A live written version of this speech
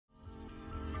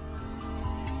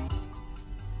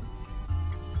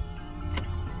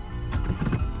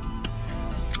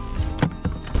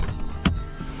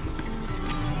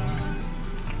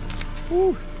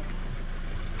Woo!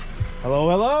 Hello,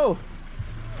 hello!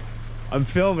 I'm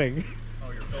filming.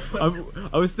 Oh, you're filming?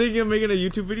 I was thinking of making a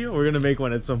YouTube video. We're gonna make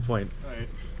one at some point. Alright.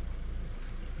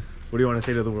 What do you want to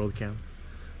say to the world, Cam?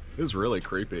 This is really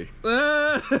creepy. Damn.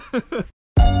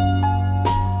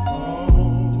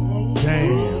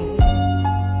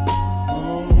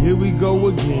 Here we go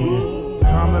again.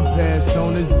 Common passed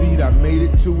on this beat, I made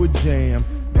it to a jam.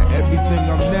 Now everything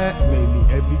I'm not made me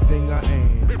everything I am.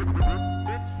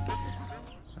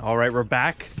 Alright, we're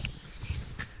back.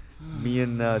 Me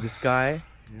and this guy.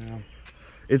 Yeah.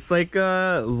 It's like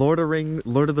Lord of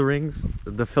the Rings,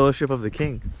 the Fellowship of the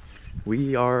King.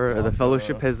 We are the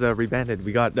Fellowship has rebanded.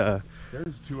 We got there's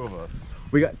two of us.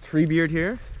 We got Treebeard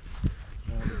here.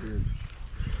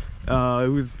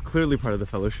 Who's clearly part of the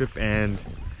Fellowship, and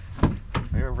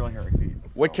I got really hairy feet.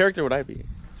 what character would I be?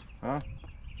 Huh?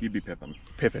 You'd be Pippin.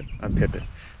 Pippin. I'm Pippin.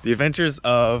 The Adventures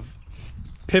of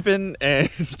Pippin and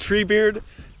Treebeard.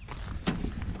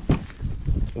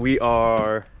 We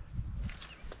are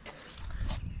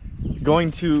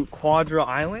going to Quadra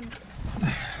Island.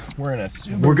 We're in a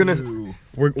We're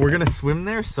gonna swim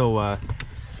there, so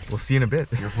we'll see you in a bit.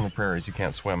 You're from the prairies, you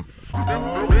can't swim.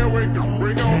 Here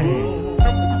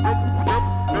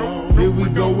we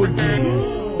go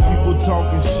again. People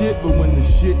talking shit, but when the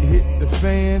shit hit the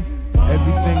fan,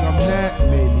 everything I'm not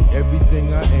made me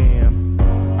everything I am.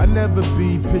 I never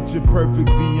be picture perfect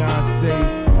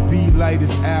Beyonce. Be light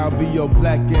as Al, be your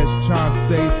black ass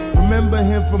Chauncey. Remember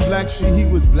him from Black Street, he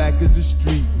was black as the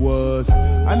street was.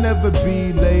 I never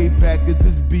be laid back as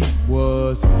this beat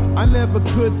was. I never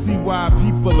could see why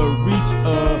people are reach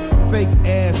a fake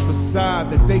ass facade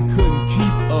that they couldn't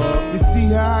keep up. You see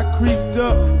how I creeped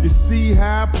up? You see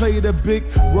how I played a big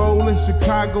role in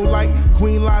Chicago like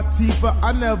Queen Latifah?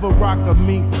 I never rock a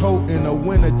mink coat in the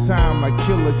wintertime like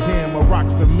Killer Cam. I rock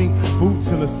some mink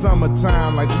boots in the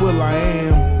summertime like Will I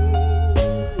Am.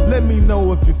 Let me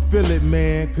know if you feel it,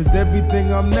 man, cause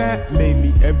everything I'm not made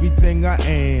me everything I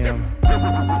am.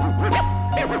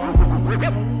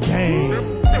 Damn.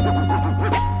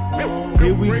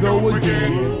 Here we go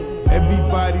again.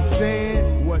 Everybody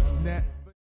saying what's that?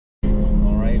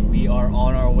 Alright, we are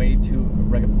on our way to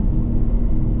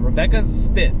Rebecca's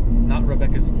Spit. Not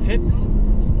Rebecca's Pit.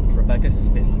 Rebecca's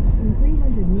Spit.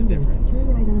 There's a difference.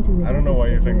 I don't know why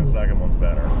you think the second one's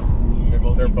better.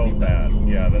 They're both bad.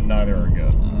 Yeah, neither are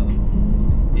good.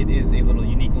 It is a little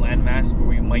unique landmass where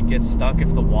we might get stuck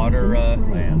if the water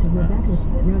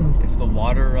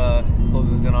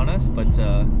closes in on us, but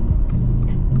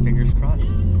fingers crossed.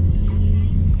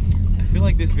 I feel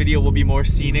like this video will be more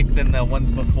scenic than the ones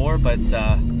before, but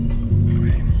the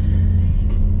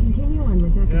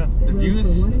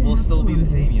views will still be the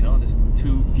same, you know. There's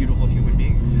two beautiful human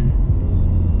beings.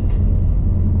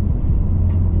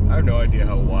 I have no idea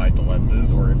how wide the lens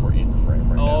is or if we're in frame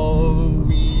right now. Oh,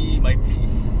 we might be.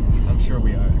 I'm sure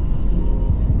we are.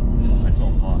 I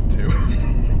smell pot too.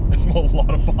 I smell a lot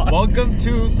of pot. Welcome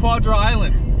to Quadra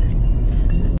Island.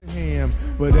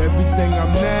 But everything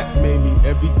I'm not made me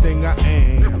everything I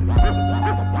am.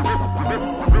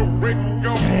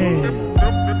 Damn.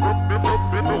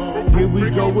 Here we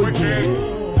go again.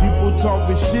 People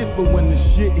talking shit, but when the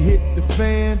shit hit the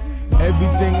fan,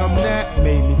 everything I'm not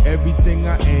made me everything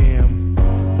I am.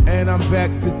 And I'm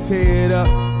back to tear it up.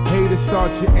 Hey, to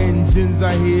start your engines,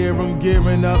 I hear them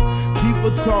gearing up.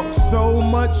 People talk so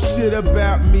much shit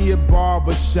about me at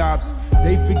barbershops.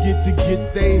 They forget to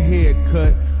get their hair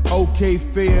cut. Okay,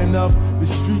 fair enough. The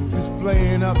streets is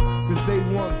flaying up because they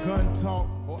want gun talk.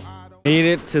 Or I don't. Made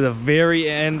it to the very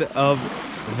end of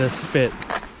the spit.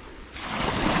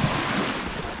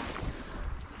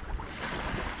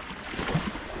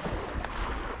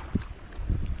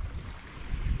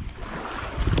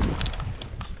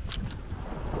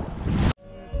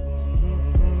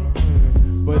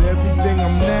 But everything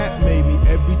I'm not made me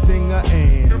everything I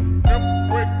am.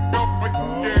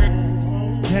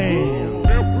 Damn.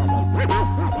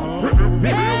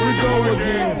 Here we go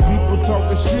again. People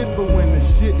talking shit, but when the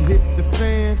shit hit the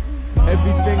fan,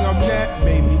 everything I'm not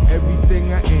made me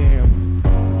everything I am.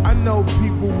 I know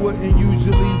people wouldn't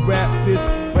usually rap this,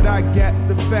 but I got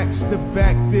the facts to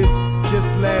back this.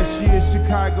 Just last year,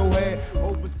 Chicago had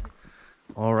over.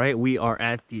 All right, we are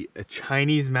at the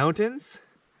Chinese mountains.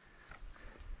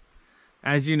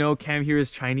 As you know, Cam here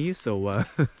is Chinese, so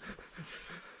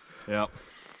Yeah.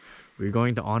 we're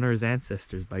going to honor his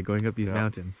ancestors by going up these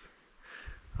mountains.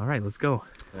 All right, let's go.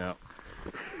 Yeah.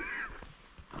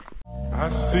 I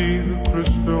see the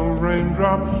crystal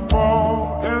raindrops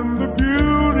fall, and the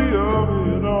beauty of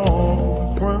it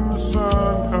all is when the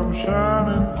sun comes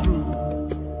shining through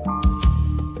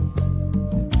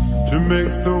to make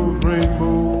those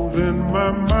rainbows castles in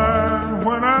my mind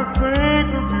when I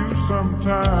think of you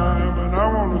sometime, and I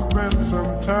want to spend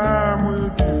some time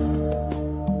with you.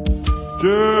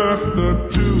 Just the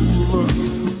two of us.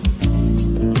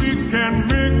 We can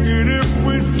make it if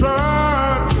we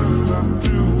try.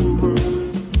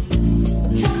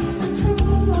 Just the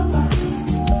two of us.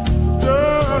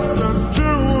 Just the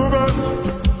two of us.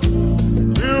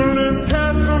 Building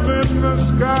castles in the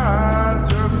sky.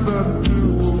 Just the two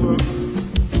of us.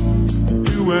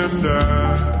 You and I.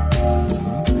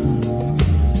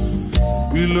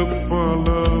 We look for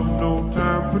love, no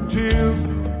time for tears.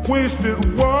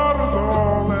 Wasted water's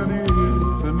all that is,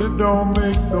 and it don't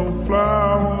make no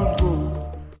flowers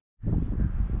grow.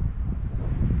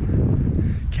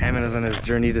 Cameron is on his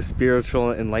journey to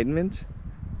spiritual enlightenment.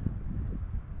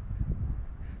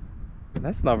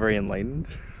 That's not very enlightened.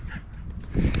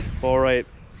 All right,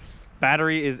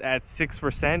 battery is at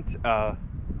 6%.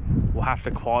 We'll have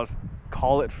to call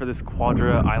it for this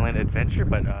Quadra Island adventure,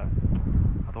 but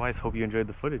otherwise, hope you enjoyed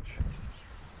the footage.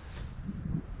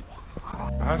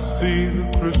 I see the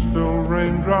crystal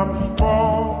raindrops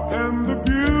fall and the